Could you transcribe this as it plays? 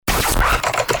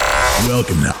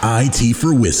Welcome to IT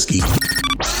for Whiskey,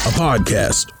 a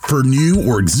podcast for new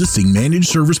or existing managed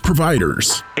service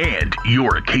providers and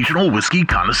your occasional whiskey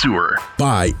connoisseur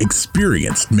by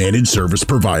experienced managed service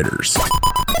providers.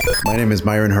 My name is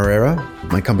Myron Herrera.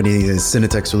 My company is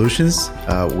Cinetech Solutions.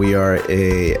 We are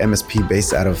a MSP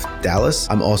based out of Dallas.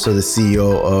 I'm also the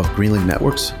CEO of Greenleaf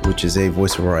Networks, which is a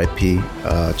voice over IP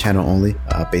channel only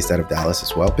based out of Dallas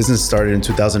as well. Business started in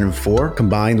 2004.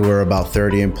 Combined, we're about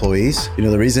 30 employees. You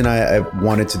know, the reason I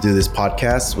wanted to do this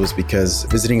podcast was because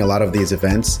visiting a lot of these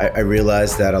events, I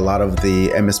realized that a lot of the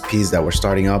MSPs that were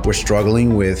starting up were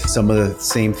struggling with some of the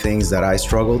same things that I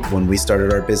struggled when we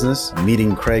started our business.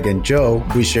 Meeting Craig and Joe,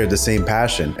 we shared the same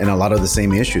passion and a lot of the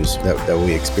same issues that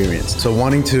we experienced. So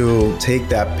wanting to take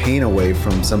that pain away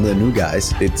from some of the new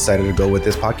guys, they decided to go with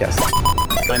this podcast.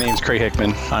 My name is Craig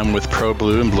Hickman. I'm with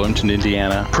ProBlue in Bloomington,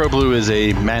 Indiana. ProBlue is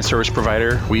a managed service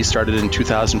provider. We started in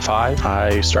 2005.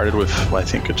 I started with, I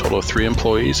think, a total of 3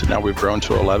 employees, and now we've grown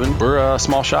to 11. We're a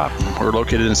small shop. We're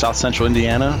located in South Central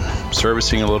Indiana,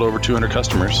 servicing a little over 200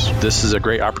 customers. This is a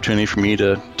great opportunity for me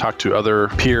to talk to other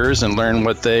peers and learn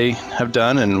what they have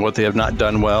done and what they have not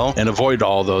done well, and avoid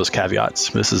all those caveats.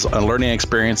 This is a learning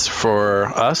experience for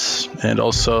us, and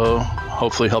also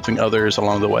hopefully helping others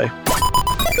along the way.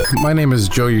 My name is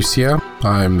Joe Ucia.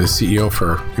 I'm the CEO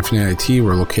for Infinite IT.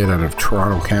 We're located out of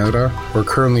Toronto, Canada. We're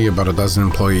currently about a dozen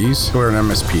employees. We're an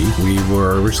MSP. We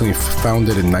were originally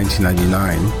founded in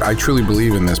 1999. I truly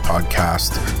believe in this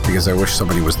podcast because I wish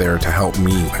somebody was there to help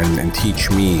me and teach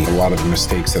me a lot of the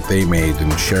mistakes that they made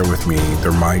and share with me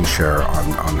their mind share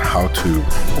on how to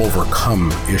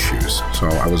overcome issues. So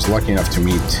I was lucky enough to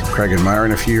meet Craig and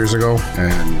Myron a few years ago,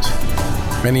 and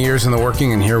many years in the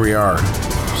working, and here we are.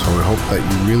 So we hope that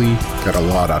you really get a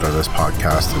lot out of this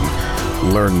podcast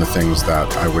and learn the things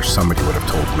that I wish somebody would have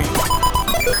told me.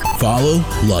 Follow,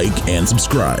 like, and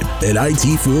subscribe at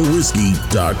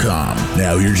it4whiskey.com.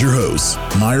 Now here's your hosts,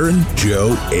 Myron,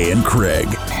 Joe, and Craig.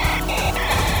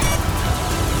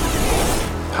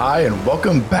 Hi, and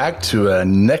welcome back to a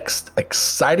next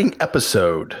exciting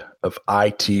episode of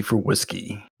IT for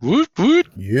Whiskey. Woot, woot.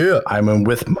 Yeah. I'm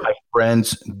with my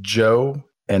friends, Joe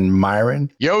and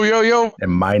Myron. Yo, yo, yo. And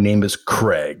my name is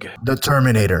Craig. The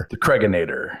Terminator. The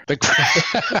Craiginator.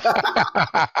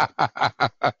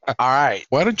 All right.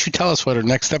 Why don't you tell us what our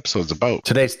next episode's about?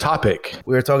 Today's topic.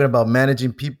 We were talking about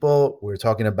managing people. We were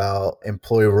talking about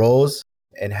employee roles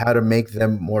and how to make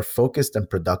them more focused and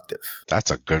productive.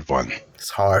 That's a good one.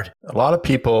 It's hard. A lot of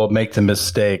people make the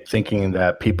mistake thinking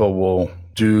that people will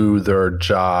do their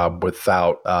job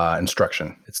without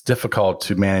instruction. It's difficult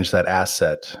to manage that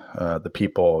asset, the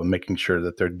people, and making sure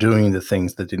that they're doing the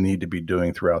things that they need to be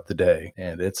doing throughout the day.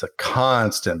 And it's a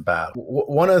constant battle.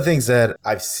 One of the things that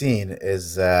I've seen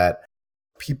is that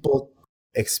people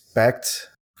expect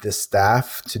the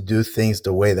staff to do things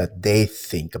the way that they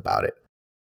think about it.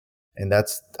 And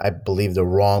that's, I believe, the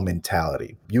wrong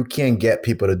mentality. You can't get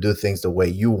people to do things the way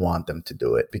you want them to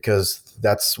do it, because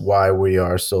that's why we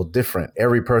are so different.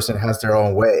 Every person has their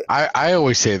own way. I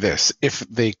always say this: if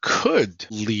they could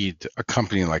lead a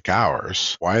company like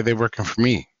ours, why are they working for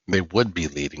me? They would be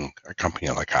leading a company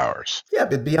like ours. Yeah,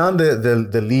 but beyond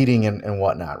the leading and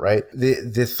whatnot, right?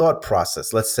 The thought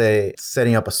process, let's say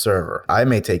setting up a server. I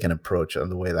may take an approach on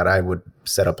the way that I would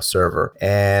set up a server,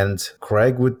 and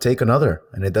Craig would take another.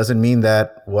 And it doesn't mean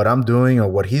that what I'm doing or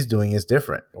what he's doing is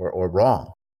different or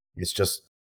wrong. It's just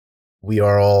we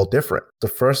are all different. The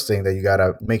first thing that you got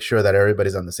to make sure that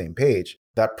everybody's on the same page.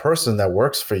 That person that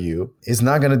works for you is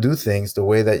not going to do things the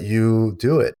way that you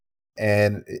do it.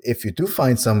 And if you do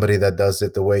find somebody that does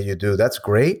it the way you do, that's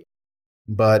great.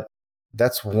 But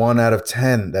that's 1 out of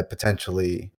 10 that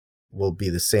potentially will be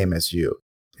the same as you.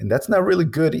 And that's not really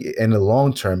good in the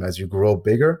long term as you grow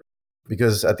bigger,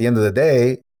 because at the end of the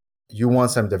day, you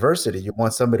want some diversity. You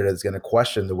want somebody that's going to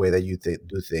question the way that you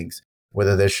do things,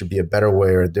 whether there should be a better way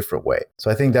or a different way. So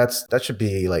I think that should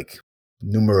be like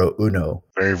numero uno.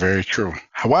 Very, very true.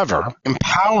 However,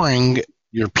 empowering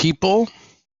your people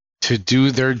to do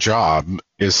their job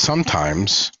is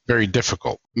sometimes very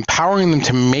difficult. Empowering them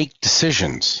to make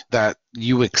decisions that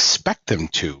you expect them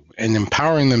to, and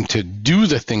empowering them to do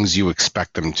the things you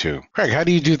expect them to. Craig, how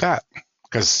do you do that?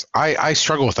 Because I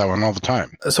struggle with that one all the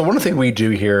time. So one thing we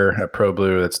do here at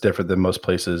ProBlue that's different than most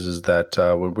places is that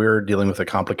when we're dealing with a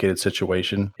complicated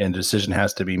situation and a decision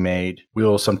has to be made, we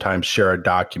will sometimes share a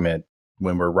document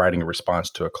when we're writing a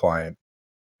response to a client.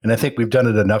 And I think we've done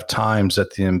it enough times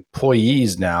that the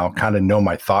employees now kind of know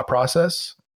my thought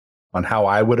process on how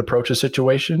I would approach a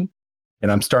situation.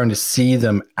 And I'm starting to see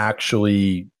them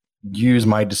actually use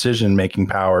my decision-making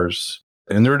powers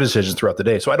and there are decisions throughout the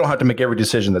day. So I don't have to make every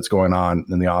decision that's going on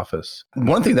in the office.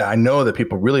 One thing that I know that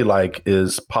people really like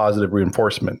is positive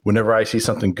reinforcement. Whenever I see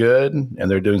something good and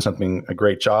they're doing a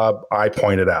great job, I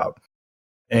point it out.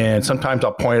 And sometimes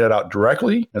I'll point it out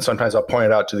directly, and sometimes I'll point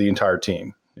it out to the entire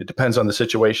team. It depends on the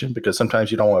situation, because sometimes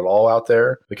you don't want it all out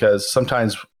there, because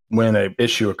sometimes when an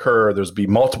issue occurs, there's be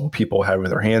multiple people having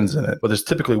their hands in it. But there's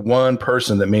typically one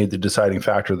person that made the deciding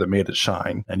factor that made it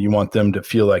shine. And you want them to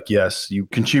feel like, yes, you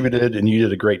contributed and you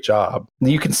did a great job.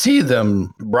 And you can see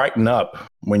them brighten up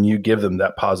when you give them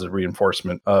that positive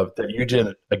reinforcement of that you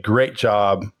did a great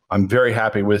job. I'm very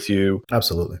happy with you.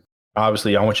 Absolutely.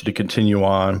 Obviously, I want you to continue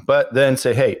on, but then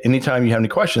say, hey, anytime you have any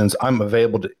questions, I'm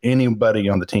available to anybody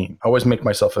on the team. I always make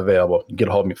myself available. You get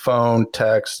a hold of me, phone,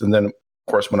 text, and then, of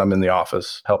course, when I'm in the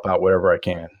office, help out wherever I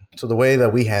can. So the way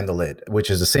that we handle it, which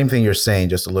is the same thing you're saying,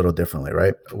 just a little differently,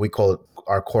 right? We call it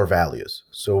our core values.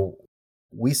 So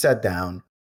we sat down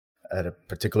at a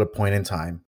particular point in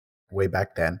time, way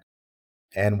back then,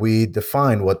 and we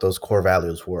defined what those core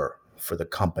values were for the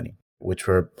company, which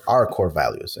were our core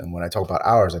values. And when I talk about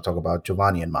ours, I talk about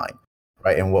Giovanni and mine,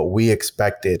 right? And what we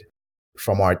expected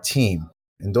from our team.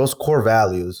 And those core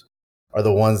values are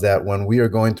the ones that when we are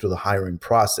going through the hiring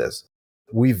process,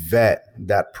 we vet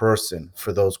that person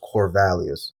for those core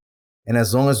values. And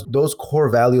as long as those core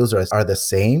values are the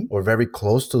same or very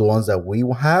close to the ones that we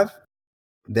have,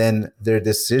 then their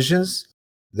decisions,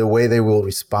 the way they will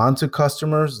respond to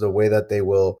customers, the way that they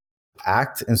will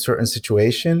act in certain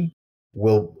situation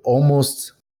will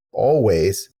almost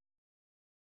always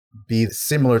be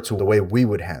similar to the way we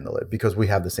would handle it because we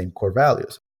have the same core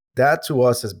values. That to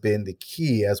us has been the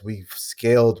key as we've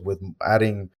scaled with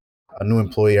adding a new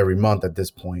employee every month at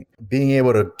this point. Being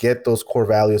able to get those core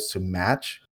values to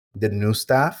match the new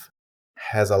staff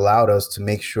has allowed us to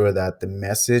make sure that the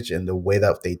message and the way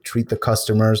that they treat the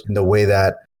customers and the way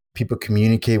that people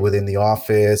communicate within the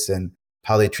office and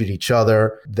how they treat each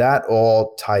other, that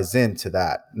all ties into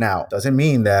that. Now, doesn't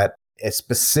mean that a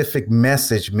specific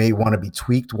message may want to be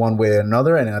tweaked one way or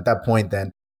another. And at that point,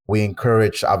 then we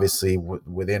encourage, obviously,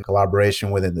 within collaboration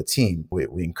within the team, we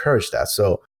encourage that.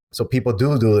 So people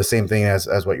do the same thing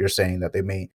as what you're saying, that they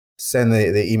may send the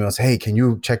emails, hey, can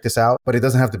you check this out? But it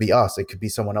doesn't have to be us. It could be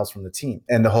someone else from the team.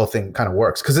 And the whole thing kind of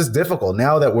works because it's difficult.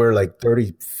 Now that we're like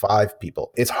 35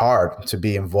 people, it's hard to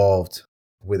be involved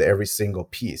with every single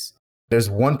piece. There's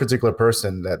one particular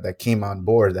person that came on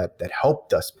board that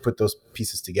helped us put those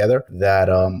pieces together that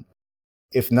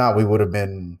if not, we would have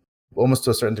been almost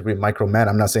to a certain degree micromanaged.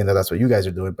 I'm not saying that that's what you guys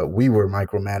are doing, but we were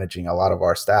micromanaging a lot of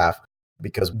our staff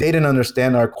because they didn't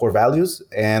understand our core values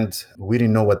and we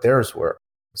didn't know what theirs were.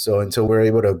 So until we're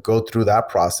able to go through that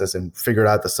process and figure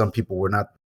out that some people were not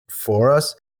for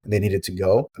us and they needed to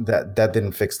go, that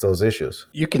didn't fix those issues.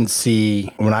 You can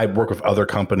see when I work with other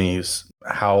companies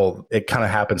how it kind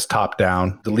of happens top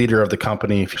down. The leader of the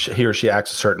company, if he or she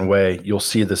acts a certain way, you'll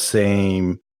see the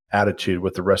same attitude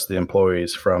with the rest of the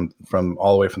employees from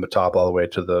all the way from the top all the way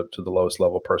to the lowest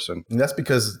level person. And that's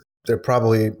because they're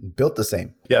probably built the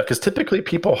same. Yeah, because typically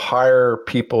people hire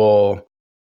people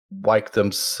like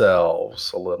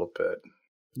themselves a little bit.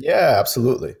 Yeah,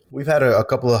 absolutely. We've had a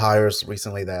couple of hires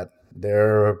recently that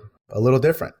they're a little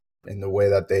different in the way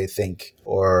that they think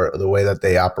or the way that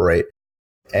they operate.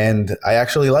 And I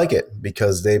actually like it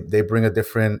because they bring a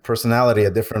different personality,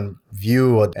 a different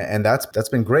view. And that's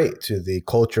been great to the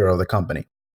culture of the company.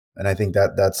 And I think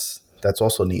that's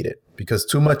also needed because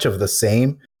too much of the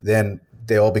same, then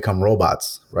they all become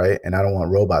robots, right? And I don't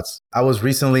want robots. I was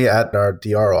recently at our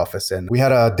DR office and we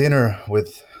had a dinner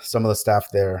with some of the staff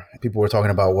there. People were talking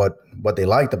about what they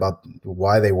liked about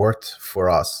why they worked for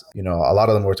us. You know, a lot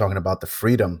of them were talking about the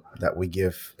freedom that we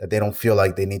give, that they don't feel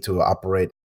like they need to operate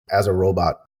as a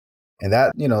robot. And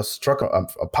that, struck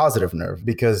a positive nerve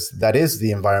because that is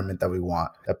the environment that we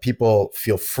want, that people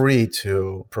feel free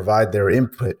to provide their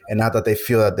input and not that they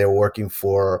feel that they're working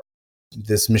for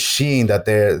this machine, that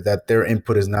their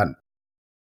input is not,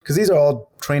 because these are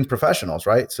all trained professionals,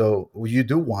 right? So you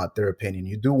do want their opinion.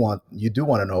 You do want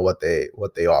to know what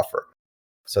they offer.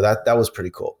 So that was pretty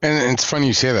cool. And it's funny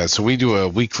you say that. So we do a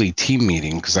weekly team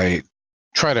meeting because I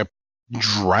try to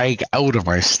drag out of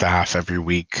my staff every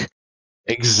week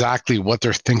exactly what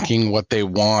they're thinking, what they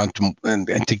want,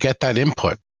 and to get that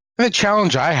input. And the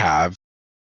challenge I have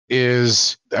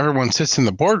is everyone sits in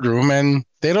the boardroom and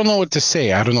they don't know what to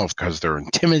say. I don't know if because they're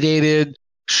intimidated,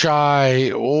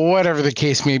 shy, whatever the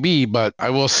case may be. But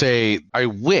I will say, I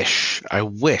wish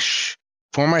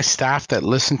for my staff that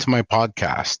listen to my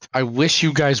podcast, I wish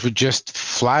you guys would just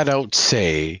flat out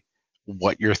say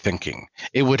what you're thinking.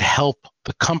 It would help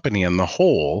the company and the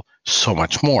whole so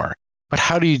much more. But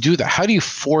how do you do that? How do you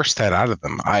force that out of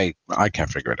them? I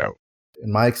can't figure it out.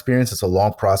 In my experience, it's a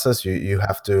long process. You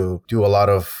have to do a lot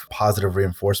of positive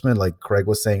reinforcement, like Craig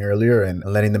was saying earlier, and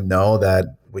letting them know that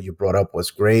what you brought up was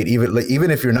great.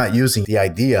 Even if you're not using the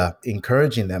idea,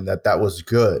 encouraging them that was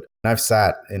good. And I've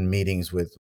sat in meetings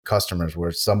with customers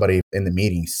where somebody in the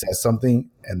meeting says something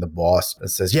and the boss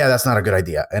says, yeah, that's not a good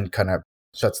idea, and kind of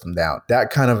shuts them down.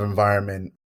 That kind of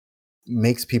environment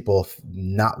makes people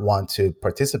not want to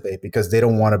participate because they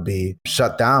don't want to be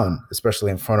shut down, especially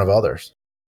in front of others.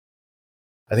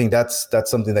 I think that's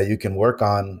something that you can work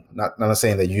on. Not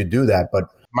saying that you do that, but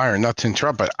Myron, not to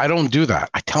interrupt, but I don't do that.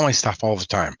 I tell my staff all the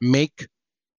time, make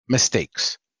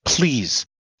mistakes, please.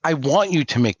 I want you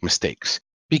to make mistakes,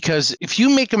 because if you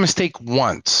make a mistake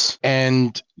once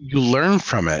and you learn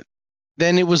from it,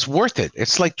 then it was worth it.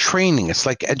 It's like training. It's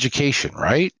like education,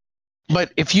 right?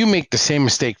 But if you make the same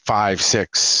mistake 5,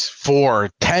 6, 4,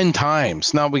 10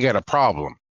 times, now we got a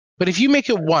problem. But if you make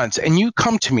it once and you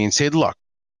come to me and say, look,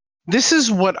 this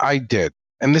is what I did,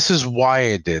 and this is why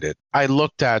I did it. I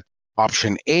looked at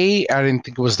option A, I didn't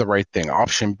think it was the right thing.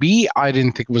 Option B, I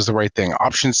didn't think it was the right thing.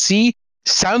 Option C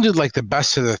sounded like the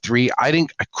best of the three. I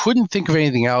couldn't think of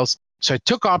anything else. So I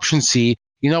took option C.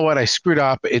 You know what? I screwed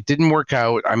up. It didn't work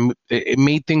out. It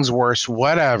made things worse,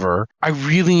 whatever. I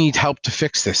really need help to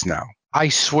fix this now. I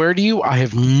swear to you, I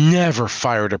have never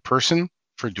fired a person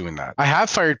for doing that. I have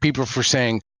fired people for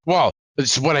saying, well,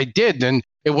 it's what I did, and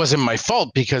it wasn't my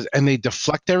fault and they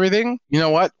deflect everything. You know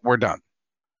what? We're done.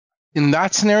 In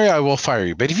that scenario, I will fire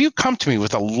you. But if you come to me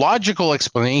with a logical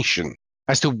explanation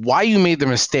as to why you made the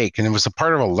mistake and it was a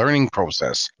part of a learning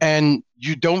process and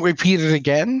you don't repeat it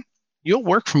again, you'll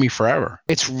work for me forever.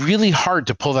 It's really hard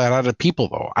to pull that out of people,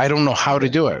 though. I don't know how to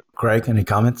do it. Craig, any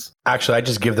comments? Actually, I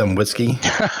just give them whiskey.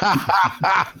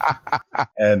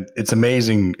 And it's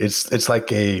amazing. It's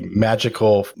like a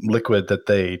magical liquid that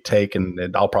they take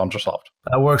and all problems are solved.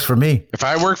 That works for me. If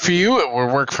I work for you, it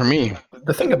will work for me.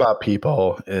 The thing about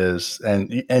people is,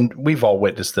 and we've all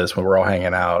witnessed this when we're all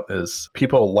hanging out, is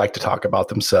people like to talk about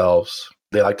themselves.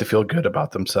 They like to feel good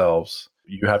about themselves.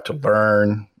 You have to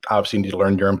learn, obviously you need to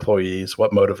learn your employees,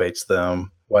 what motivates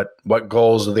them, what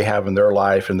goals do they have in their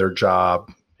life and their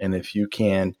job. And if you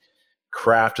can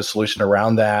craft a solution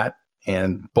around that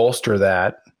and bolster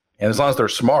that, and as long as they're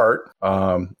smart,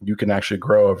 you can actually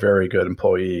grow a very good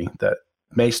employee that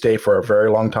may stay for a very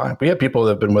long time. We have people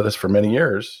that have been with us for many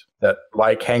years that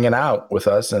like hanging out with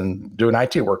us and doing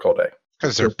IT work all day.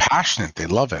 Because they're passionate. They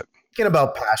love it. Speaking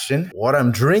about passion, what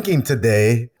I'm drinking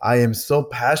today, I am so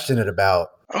passionate about.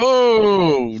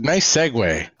 Oh, nice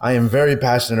segue. I am very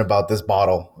passionate about this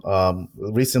bottle.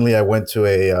 Recently, I went to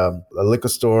a liquor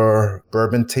store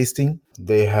bourbon tasting.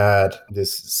 They had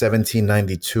this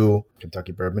 1792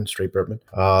 Kentucky bourbon, straight bourbon.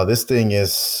 This thing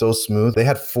is so smooth. They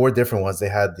had 4 different ones. They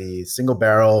had the single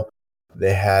barrel.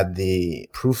 They had the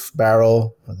proof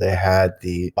barrel. They had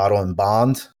the bottle and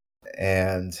bond.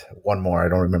 And one more. I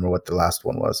don't remember what the last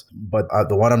one was. But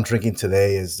the one I'm drinking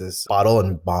today is this bottle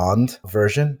and bond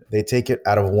version. They take it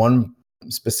out of one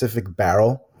specific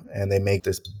barrel and they make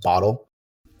this bottle.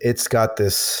 It's got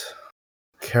this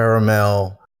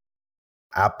caramel,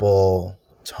 apple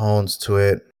tones to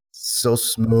it. So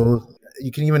smooth.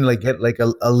 You can even get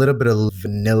a little bit of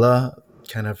vanilla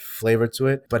kind of flavor to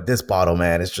it. But this bottle,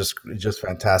 man, is just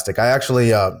fantastic. I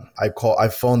actually I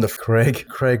phoned Craig.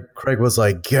 Craig was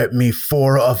like, get me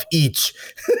 4 of each.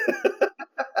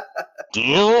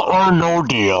 Deal or no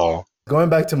deal? Going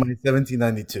back to my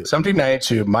 1792.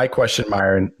 1792, my question,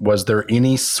 Myron, was there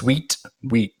any sweet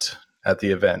wheat at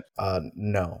the event?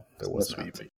 No, there was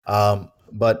not.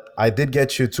 But I did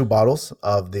get you 2 bottles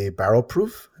of the barrel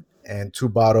proof and 2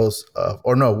 bottles of,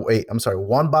 or no, wait, I'm sorry,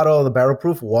 1 bottle of the barrel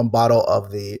proof, 1 bottle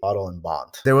of the bottle and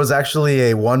bond. There was actually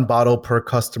a 1 bottle per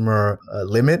customer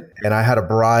limit, and I had to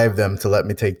bribe them to let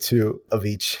me take 2 of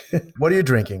each. What are you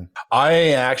drinking?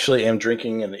 I actually am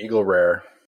drinking an Eagle Rare.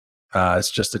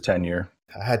 It's just a 10-year.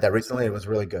 I had that recently. It was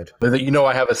really good. But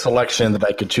I have a selection that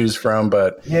I could choose from,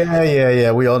 but yeah.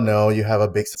 We all know you have a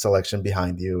big selection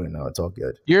behind you, and it's all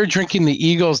good. You're drinking the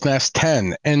Eagles Nest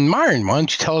 10. And Myron, why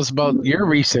don't you tell us about your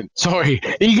recent? Sorry,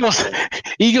 Eagles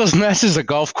Nest is a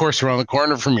golf course around the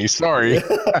corner from me. Sorry.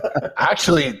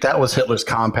 Actually, that was Hitler's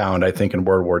compound, I think, in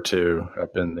World War II,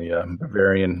 up in the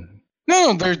Bavarian.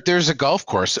 No, there's a golf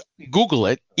course. Google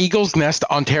it. Eagles Nest,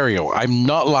 Ontario. I'm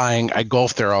not lying. I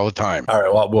golf there all the time. All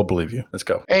right, well, we'll believe you. Let's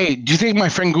go. Hey, do you think my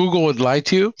friend Google would lie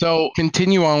to you? So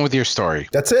continue on with your story.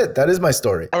 That's it. That is my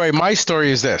story. All right, my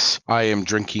story is this. I am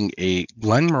drinking a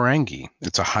Glenmorangie.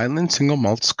 It's a Highland single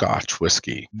malt Scotch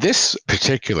whiskey. This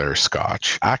particular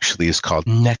Scotch actually is called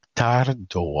Nectar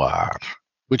d'Or,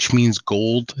 which means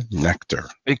gold nectar.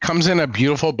 It comes in a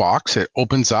beautiful box. It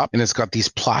opens up and it's got these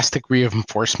plastic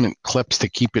reinforcement clips to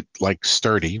keep it like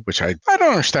sturdy, which I don't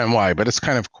understand why, but it's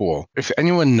kind of cool. If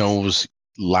anyone knows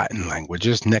Latin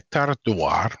languages, nectar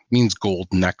d'or means gold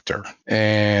nectar.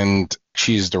 And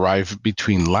she's derived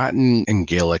between Latin and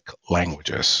Gaelic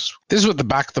languages. This is what the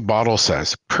back of the bottle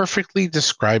says, perfectly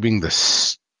describing the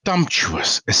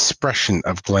sumptuous expression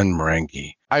of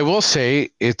Glenmorangie. I will say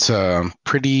it's a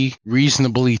pretty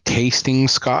reasonably tasting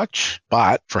scotch,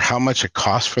 but for how much it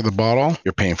costs for the bottle,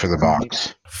 you're paying for the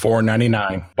box.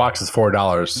 $4.99. Box is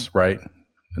 $4, right?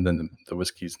 And then the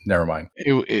whiskey's, never mind.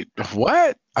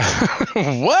 What?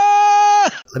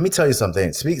 What? Let me tell you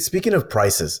something. Speaking of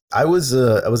prices, I was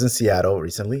in Seattle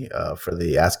recently for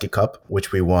the ASCII Cup,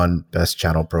 which we won Best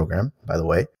Channel Program, by the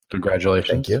way. Congratulations.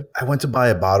 Thank you. I went to buy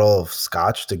a bottle of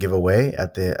scotch to give away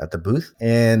at the booth,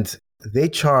 and they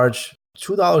charge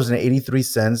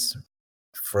 $2.83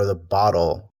 for the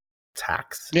bottle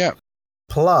tax. Yeah.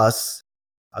 Plus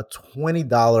a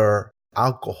 $20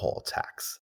 alcohol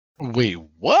tax. Wait,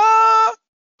 what?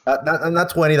 Not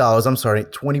 $20. I'm sorry,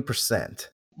 20%.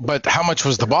 But how much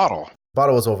was the bottle?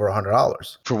 Bottle was over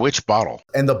 $100. For which bottle?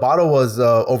 And the bottle was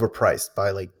overpriced by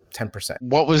like 10%.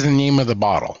 What was the name of the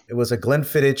bottle? It was a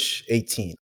Glenfiddich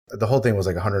 18. The whole thing was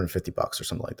like $150 or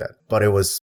something like that. But it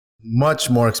was much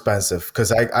more expensive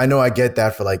because I know I get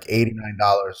that for like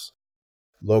 $89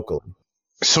 locally.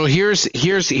 So here's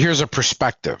a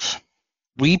perspective.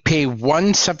 We pay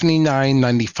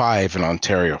 $179.95 in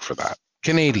Ontario for that.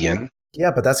 Canadian.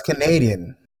 Yeah, but that's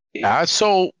Canadian. Yeah,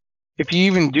 so if you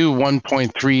even do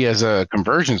 1.3 as a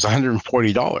conversion, it's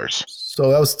 $140.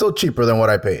 So that was still cheaper than what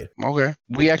I paid. Okay.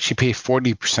 We actually pay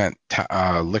 40%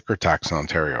 liquor tax in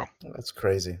Ontario. That's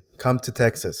crazy. Come to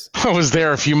Texas. I was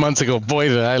there a few months ago. Boy,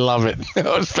 did I love it. It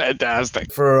was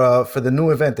fantastic. For the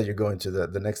new event that you're going to,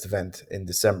 the next event in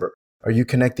December, are you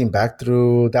connecting back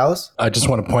through Dallas? I just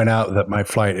want to point out that my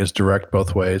flight is direct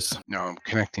both ways. No, I'm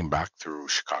connecting back through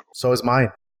Chicago. So is mine.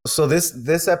 So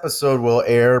this episode will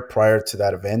air prior to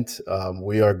that event.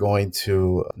 We are going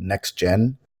to Next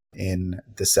Gen in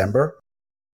December.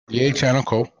 Yay, Channel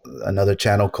Co. Another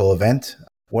Channel Co event.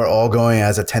 We're all going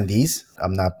as attendees.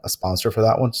 I'm not a sponsor for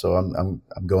that one, so I'm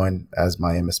going as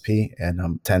my MSP and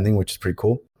I'm attending, which is pretty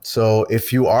cool. So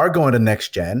if you are going to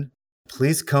Next Gen,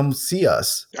 please come see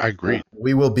us. I agree.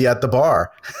 We will be at the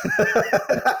bar.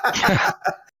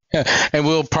 And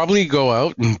we'll probably go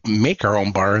out and make our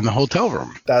own bar in the hotel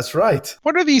room. That's right.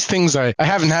 What are these things I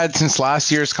haven't had since last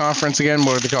year's conference again?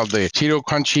 What are they called? The Cheeto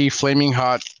Crunchy Flaming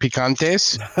Hot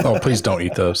Picantes? Oh, please don't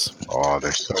eat those. Oh,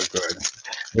 they're so good.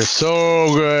 They're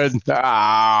so good.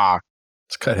 Ah.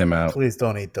 Let's cut him out. Please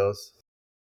don't eat those.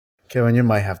 Kevin, you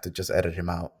might have to just edit him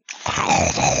out.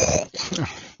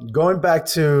 Going back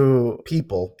to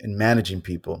people and managing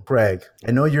people, Craig,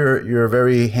 I know you're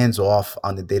very hands-off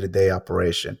on the day-to-day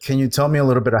operation. Can you tell me a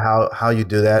little bit of how you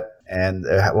do that and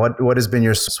what has been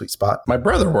your sweet spot? My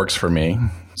brother works for me,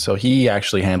 so he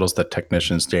actually handles the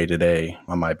technicians day-to-day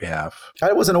on my behalf.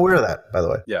 I wasn't aware of that, by the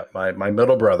way. Yeah, my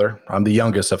middle brother, I'm the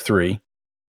youngest of three,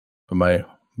 but my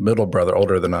middle brother,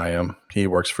 older than I am, he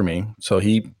works for me. So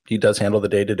he does handle the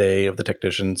day-to-day of the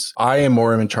technicians. I am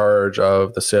more in charge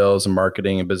of the sales and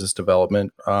marketing and business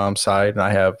development side. And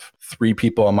I have 3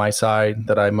 people on my side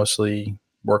that I mostly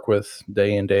work with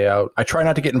day in, day out. I try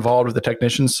not to get involved with the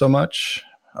technicians so much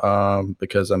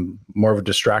because I'm more of a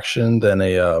distraction than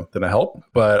a help.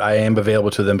 But I am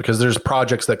available to them because there's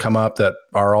projects that come up that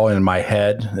are all in my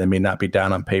head. They may not be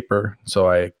down on paper.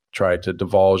 So I try to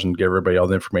divulge and give everybody all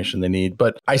the information they need.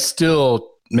 But I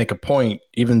still make a point,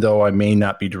 even though I may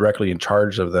not be directly in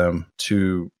charge of them,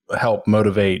 to help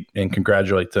motivate and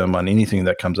congratulate them on anything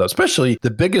that comes up. Especially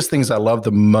the biggest things I love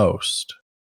the most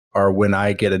are when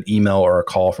I get an email or a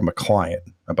call from a client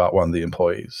about one of the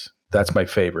employees. That's my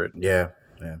favorite. Yeah.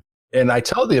 And I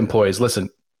tell the employees, listen,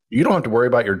 you don't have to worry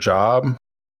about your job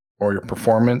or your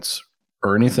performance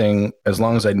or anything, as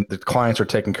long as the clients are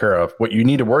taken care of. What you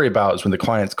need to worry about is when the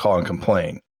clients call and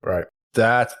complain. Right.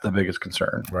 That's the biggest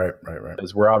concern. Right.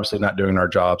 Because we're obviously not doing our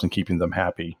jobs and keeping them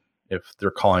happy if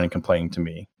they're calling and complaining to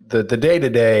me. The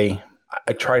day-to-day,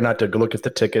 I try not to look at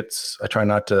the tickets. I try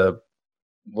not to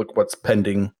look what's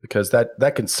pending, because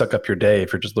that can suck up your day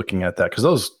if you're just looking at that.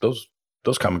 Because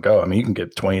those come and go. I mean, you can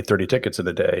get 20, 30 tickets in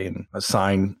a day and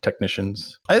assign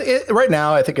technicians. Right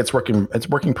now, I think it's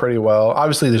working pretty well.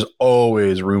 Obviously, there's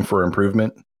always room for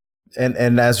improvement.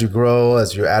 And as you grow,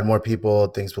 as you add more people,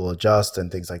 things will adjust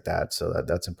and things like that. So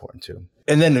that's important too.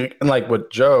 And then, like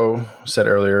what Joe said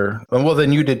earlier, well,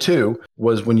 then you did too,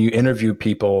 was when you interview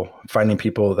people, finding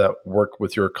people that work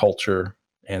with your culture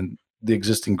and the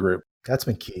existing group. That's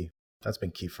been key. That's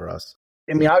been key for us.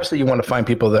 I mean, obviously you want to find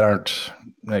people that aren't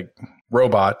like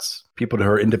robots, people who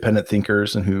are independent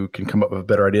thinkers and who can come up with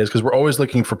better ideas, because we're always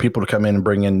looking for people to come in and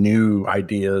bring in new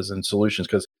ideas and solutions,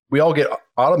 because we all get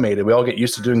automated. We all get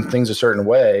used to doing things a certain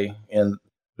way, and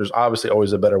there's obviously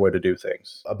always a better way to do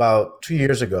things. About 2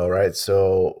 years ago, right?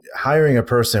 So hiring a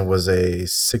person was a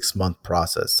 6-month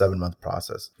process, 7-month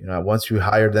process. Once you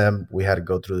hired them, we had to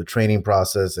go through the training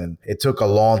process, and it took a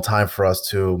long time for us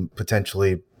to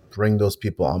potentially bring those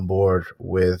people on board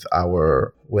with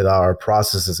our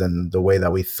processes and the way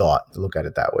that we thought. Look at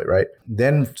it that way, right?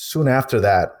 Then soon after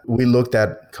that, we looked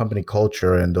at company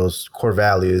culture and those core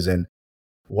values and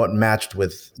what matched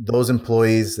with those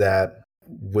employees that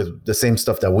with the same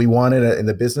stuff that we wanted in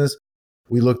the business.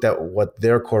 We looked at what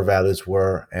their core values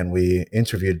were and we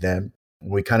interviewed them.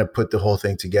 We kind of put the whole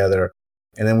thing together,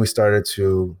 and then we started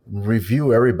to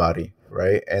review everybody,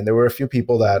 right? And there were a few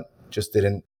people that just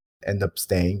didn't end up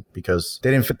staying because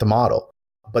they didn't fit the model.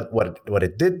 But what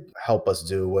it did help us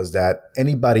do was that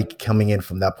anybody coming in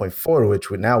from that point forward,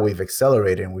 which we've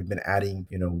accelerated and we've been adding,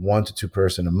 1 to 2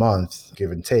 person a month,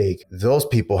 give and take, those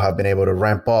people have been able to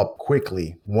ramp up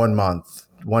quickly, 1 month,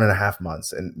 1.5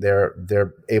 months, and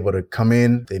they're able to come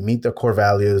in. They meet their core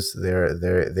values.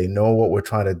 They know what we're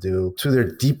trying to do. To their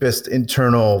deepest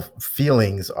internal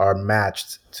feelings are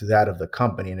matched to that of the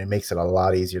company, and it makes it a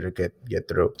lot easier to get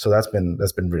through. So that's been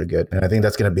really good, and I think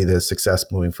that's going to be the success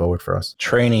moving forward for us.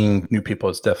 Training new people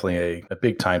is definitely a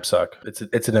big time suck.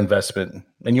 It's an investment,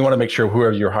 and you want to make sure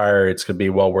whoever you hire, it's going to be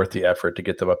well worth the effort to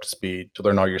get them up to speed, to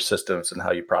learn all your systems and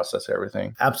how you process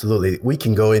everything. Absolutely, we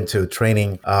can go into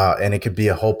training, and it could be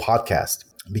a whole podcast.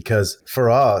 Because for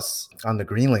us on the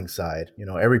Greenlink side,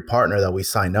 every partner that we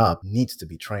sign up needs to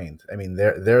be trained. I mean,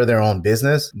 they're their own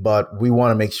business, but we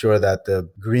want to make sure that the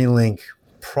Greenlink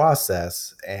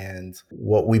process and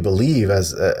what we believe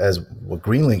as what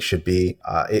Greenlink should be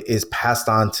is passed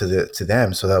on to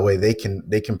them, so that way they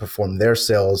can perform their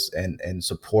sales and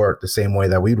support the same way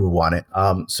that we would want it.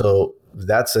 So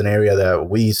that's an area that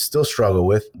we still struggle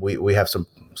with. We have some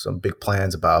big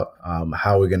plans about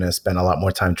how we're going to spend a lot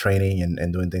more time training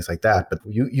and doing things like that. But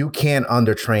you can't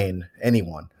undertrain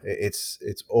anyone. It's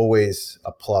always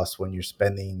a plus when you're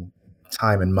spending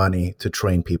time and money to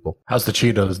train people. How's the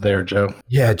Cheetos there, Joe?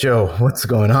 Yeah, Joe, what's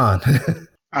going on?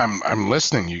 I'm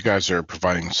listening. You guys are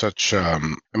providing such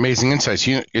amazing insights.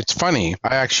 It's funny.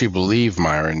 I actually believe,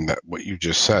 Myron, that what you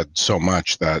just said so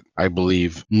much that I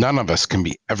believe none of us can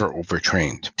be ever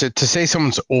overtrained. To say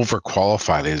someone's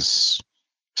overqualified is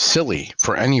silly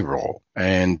for any role,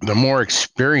 and the more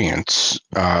experience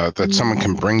that someone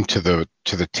can bring to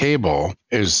the table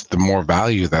is the more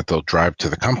value that they'll drive to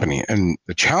the company. And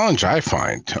the challenge I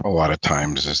find a lot of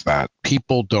times is that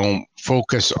people don't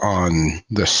focus on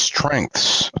the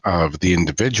strengths of the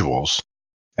individuals,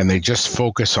 and they just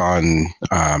focus on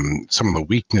some of the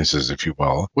weaknesses, if you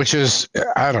will, which is,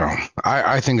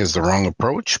 I think is the wrong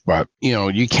approach. But,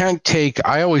 you can't take,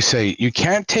 I always say, you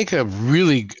can't take a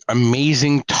really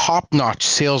amazing top-notch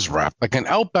sales rep, like an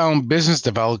outbound business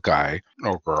development guy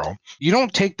or girl. You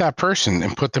don't take that person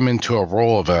and put them into a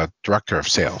role of a director of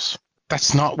sales.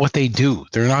 That's not what they do.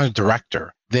 They're not a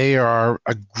director. They are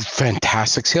a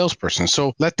fantastic salesperson.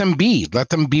 So let them be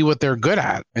what they're good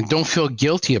at, and don't feel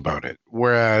guilty about it.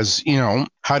 Whereas,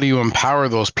 how do you empower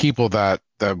those people that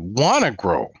want to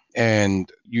grow? And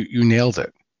you nailed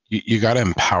it. You got to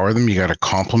empower them. You got to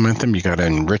compliment them. You got to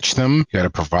enrich them. You got to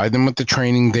provide them with the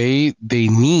training they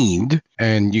need,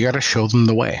 and you got to show them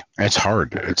the way. It's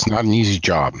hard. It's not an easy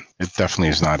job. It definitely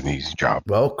is not an easy job.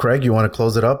 Well, Craig, you want to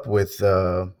close it up with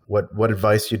what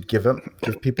advice you'd give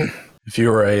people? If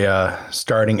you were a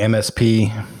starting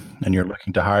MSP and you're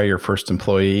looking to hire your first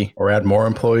employee or add more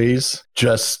employees,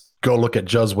 just go look at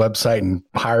Joe's website and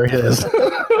hire his.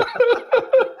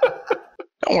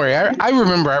 Don't worry. I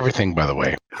remember everything, by the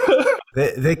way.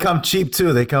 They come cheap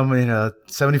too. They come in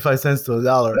 75 cents to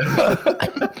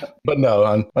 $1. But no,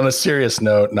 on a serious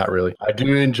note, not really. I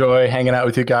do enjoy hanging out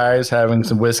with you guys, having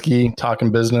some whiskey,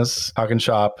 talking business, talking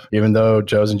shop, even though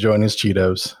Joe's enjoying his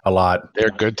Cheetos a lot.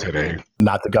 They're good today.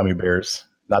 Not the gummy bears.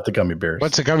 Not the gummy bears.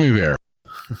 What's a gummy bear?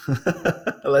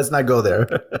 Let's not go there.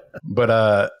 But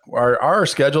our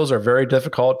schedules are very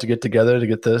difficult to get together to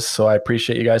get this. So I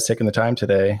appreciate you guys taking the time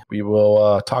today. We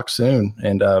will talk soon.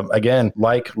 And again,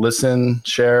 listen,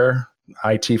 share,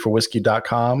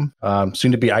 itforwhiskey.com.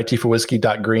 Soon to be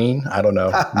itforwhiskey.green. I don't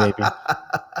know. Maybe.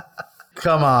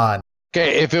 Come on.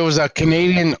 Okay. If it was a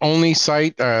Canadian only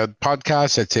site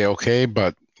podcast, I'd say okay.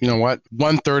 But you know what?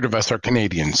 1/3 of us are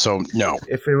Canadian. So no.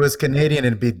 If it was Canadian,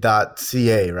 it'd be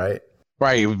 .ca, right?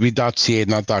 Right, it would be .ca,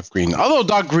 not .green.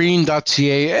 Although .green,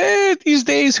 .ca, These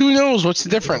days, who knows? What's the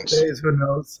difference? These days, who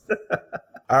knows?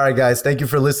 All right, guys. Thank you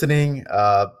for listening.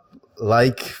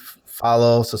 Like,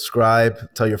 follow,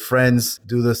 subscribe, tell your friends.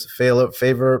 Do this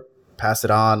favor. Pass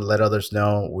it on. Let others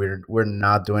know. We're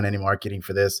not doing any marketing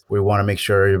for this. We want to make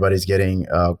sure everybody's getting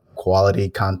quality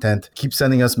content. Keep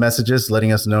sending us messages,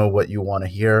 letting us know what you want to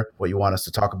hear, what you want us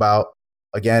to talk about.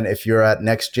 Again, if you're at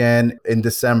Next Gen in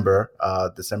December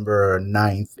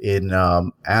 9th in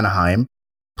Anaheim,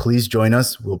 please join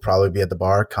us. We'll probably be at the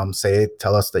bar. Come say it.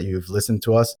 Tell us that you've listened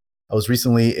to us. I was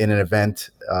recently in an event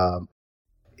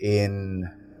in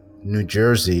New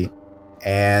Jersey,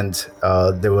 and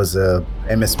there was a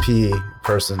MSP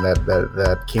person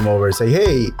that came over and say,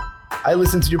 "Hey, I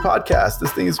listened to your podcast.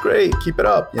 This thing is great. Keep it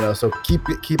up." So keep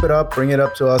it up. Bring it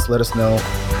up to us. Let us know.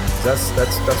 That's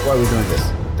why we're doing this.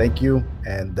 Thank you,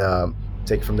 and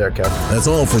take it from there, Kevin. That's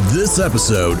all for this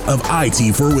episode of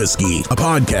IT for Whiskey, a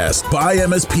podcast by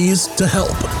MSPs to help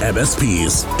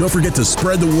MSPs. Don't forget to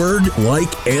spread the word,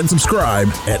 like, and subscribe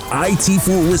at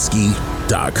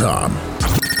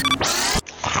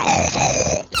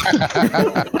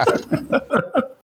itforwhiskey.com.